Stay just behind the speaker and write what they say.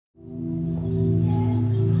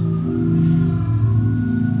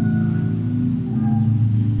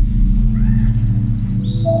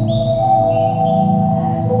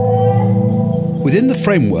Within the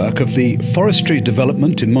framework of the Forestry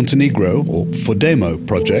Development in Montenegro, or FODEMO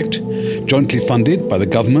project, jointly funded by the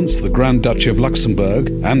governments of the Grand Duchy of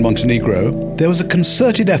Luxembourg and Montenegro, there was a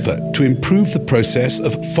concerted effort to improve the process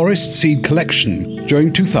of forest seed collection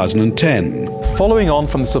during 2010. Following on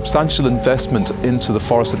from the substantial investment into the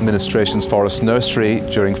Forest Administration's forest nursery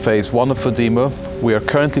during Phase 1 of FODEMO, we are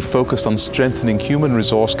currently focused on strengthening human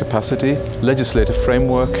resource capacity, legislative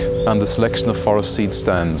framework and the selection of forest seed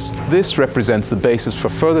stands. This represents the basis for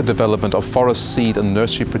further development of forest seed and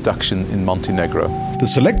nursery production in Montenegro. The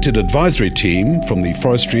selected advisory team from the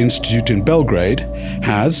Forestry Institute in Belgrade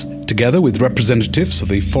has, together with representatives of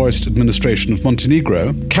the Forest Administration of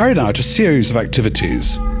Montenegro, carried out a series of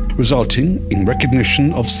activities, resulting in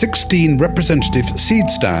recognition of 16 representative seed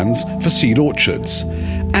stands for seed orchards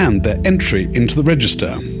and their entry into the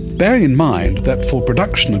register. Bearing in mind that for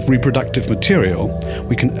production of reproductive material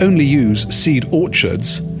we can only use seed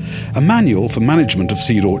orchards, a manual for management of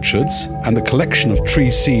seed orchards and the collection of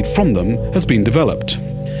tree seed from them has been developed.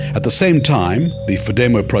 At the same time, the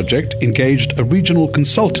FODEMO project engaged a regional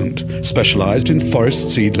consultant specialized in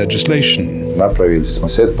forest seed legislation. Napravili smo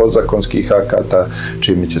set podzakonskih akata,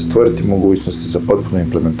 čime će stvoriti mogućnosti za potpunu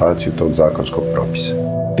implementaciju tog zakonskog propisa.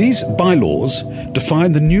 These bylaws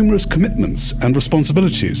define the numerous commitments and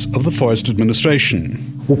responsibilities of the Forest Administration.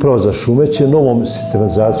 Uprava za šume će novom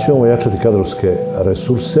sistematizacijom ojačati kadrovske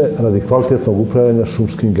resurse radi kvalitetnog upravljanja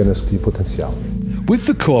šumskim genetskim potencijalom. With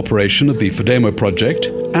the cooperation of the FODEMO project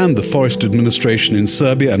and the Forest Administration in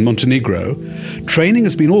Serbia and Montenegro, training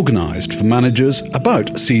has been organized for managers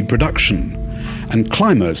about seed production and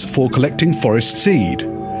climbers for collecting forest seed,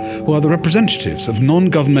 who are the representatives of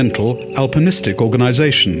non-governmental alpinistic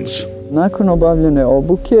organizations. Nakon obavljene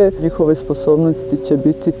obuke, njihove sposobnosti će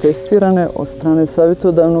biti testirane od strane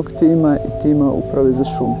savjetodavnog tima i tima Uprave za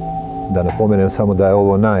šume. Da napomenem samo da je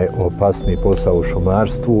ovo najopasniji posao u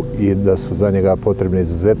šumarstvu i da su za njega potrebne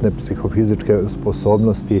izuzetne psihofizičke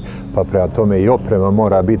sposobnosti, pa prema tome i oprema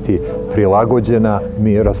mora biti prilagođena.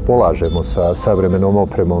 Mi raspolažemo sa savremenom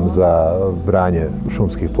opremom za branje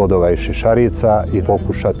šumskih plodova i šišarica i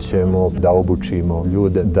pokušat ćemo da obučimo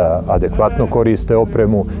ljude da adekvatno koriste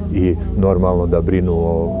opremu i normalno da brinu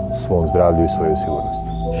o svom zdravlju i svojoj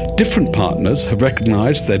sigurnosti. Different partners have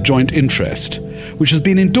recognized their joint interest, which has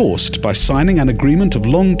been endorsed by signing an agreement of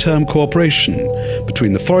long-term cooperation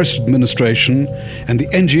between the Forest Administration and the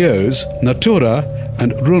NGOs Natura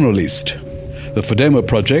and Runolist. The FODEMO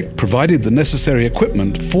project provided the necessary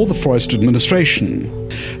equipment for the Forest Administration.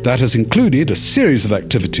 That has included a series of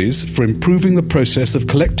activities for improving the process of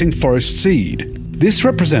collecting forest seed. This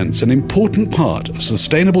represents an important part of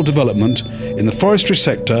sustainable development in the forestry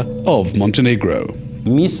sector of Montenegro.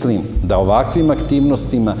 Mislim da ovakvim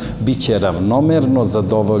aktivnostima biće ravnomerno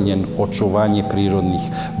zadovoljen očuvanje prirodnih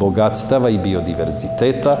bogatstava i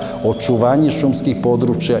biodiverziteta, očuvanje šumskih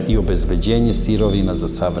područja i obezbeđenje sirovina za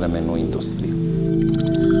savremenu industriju.